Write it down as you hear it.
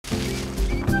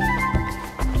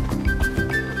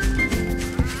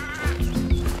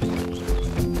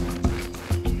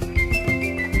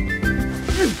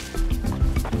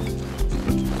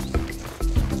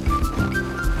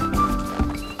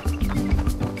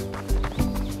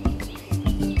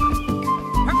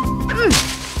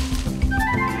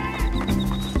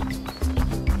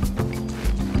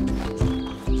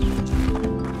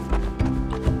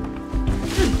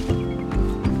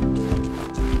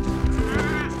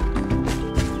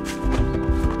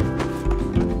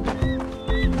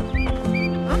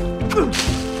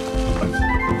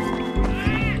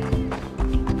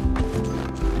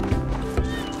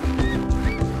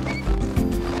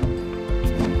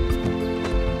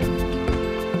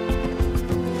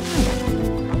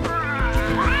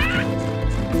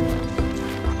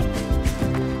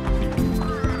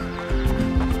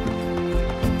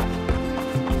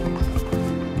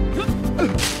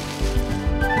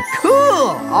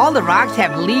All the rocks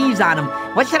have leaves on them.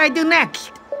 What should I do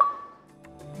next?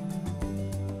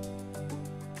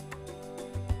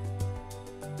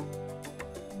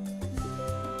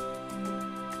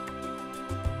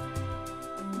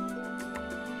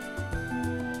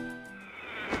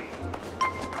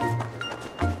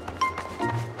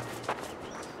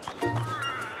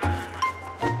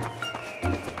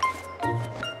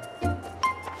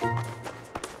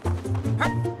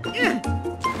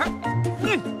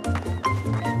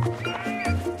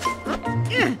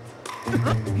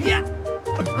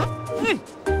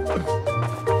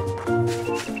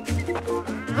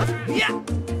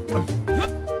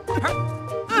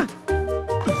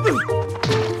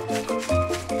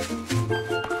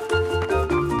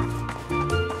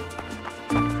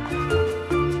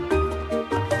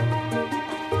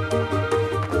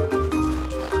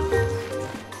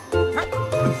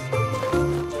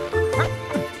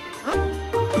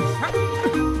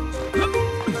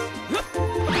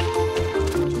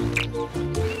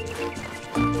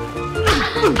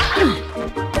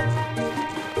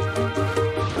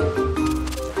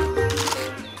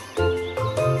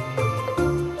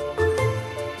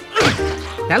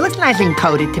 That looks nice and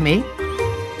coated to me.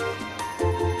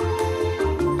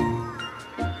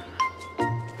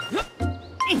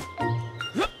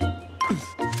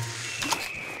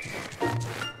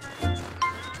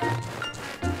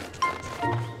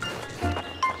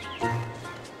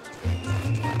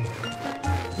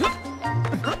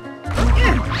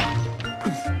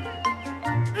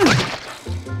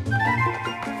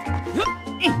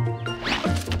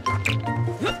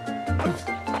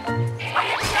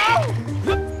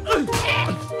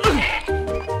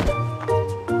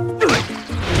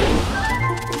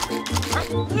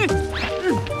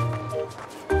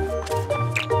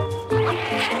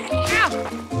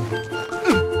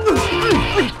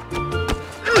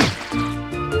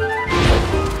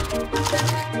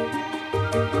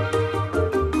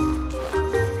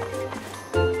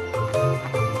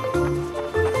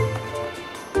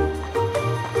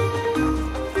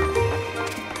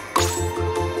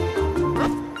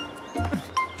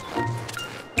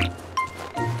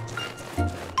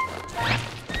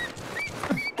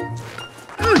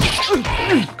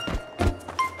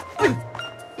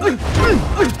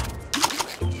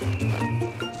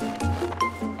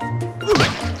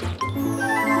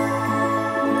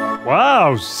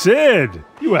 Wow, Sid!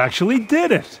 You actually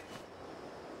did it!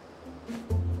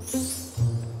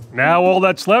 Now all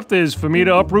that's left is for me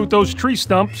to uproot those tree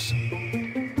stumps.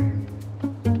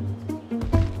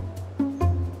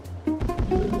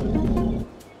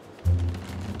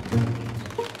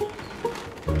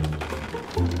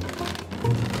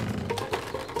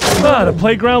 Ah, the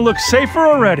playground looks safer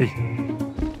already.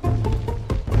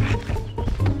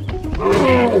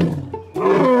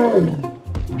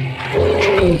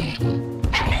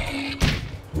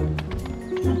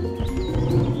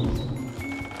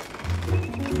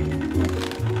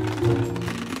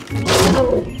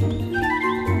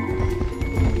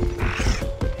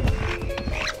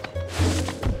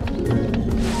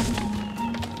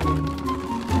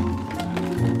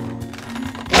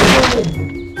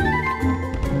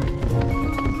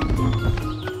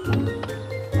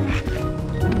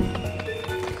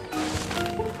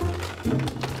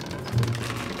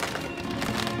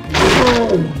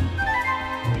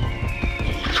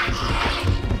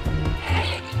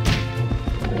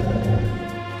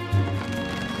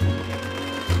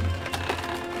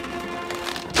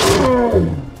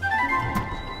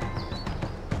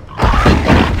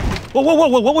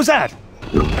 Whoa, what was that?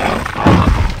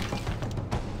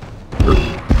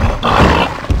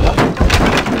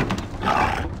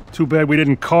 Too bad we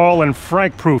didn't call and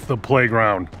Frank-proof the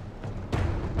playground.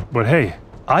 But hey,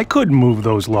 I couldn't move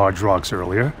those large rocks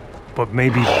earlier, but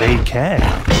maybe they can.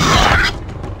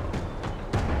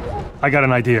 I got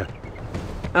an idea.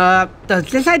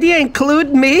 Does this idea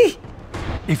include me?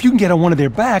 If you can get on one of their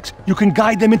backs, you can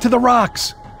guide them into the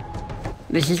rocks.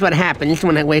 This is what happens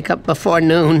when I wake up before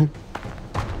noon.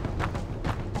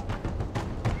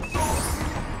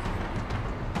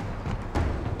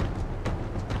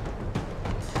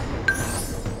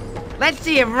 Let's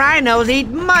see if rhinos eat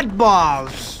mud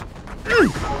balls.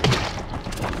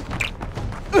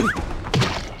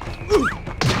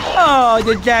 Oh,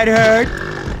 did that hurt?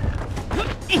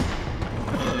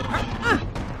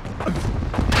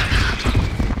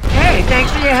 Hey,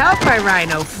 thanks for your help, my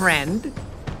rhino friend.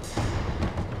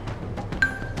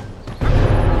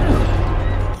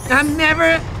 I'm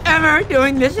never, ever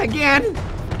doing this again.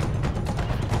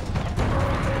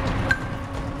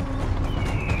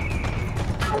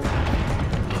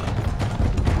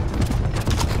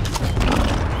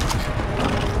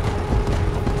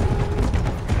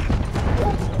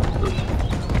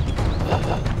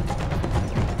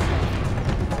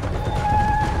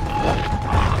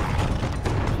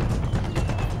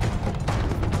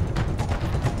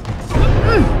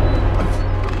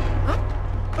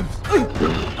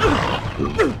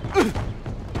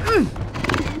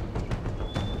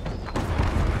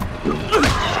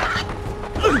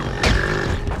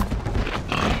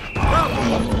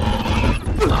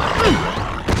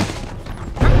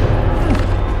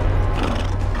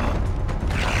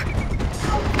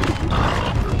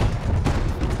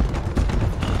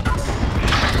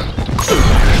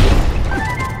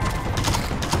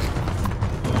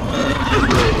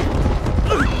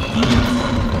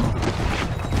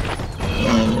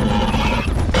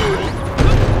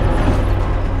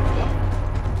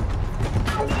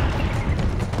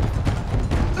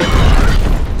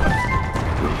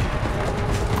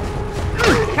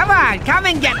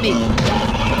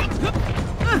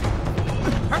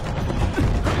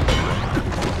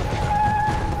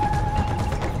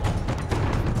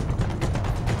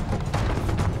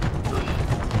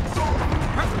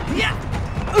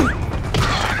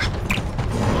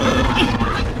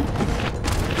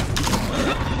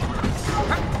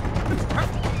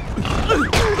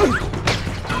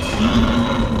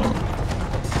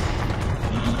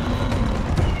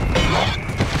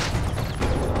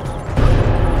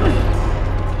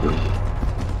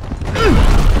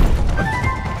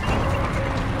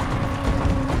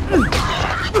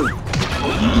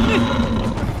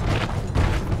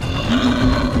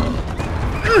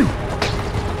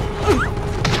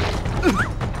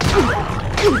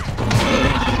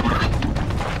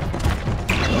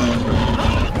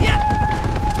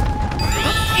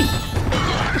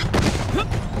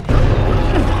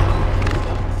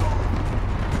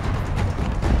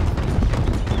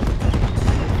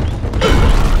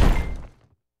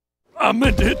 I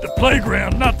meant to hit the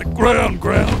playground, not the ground.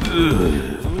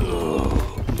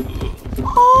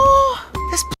 Oh,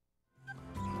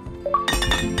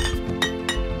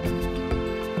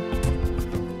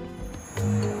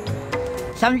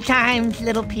 this. Sometimes,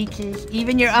 little peaches,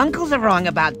 even your uncles are wrong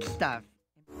about stuff.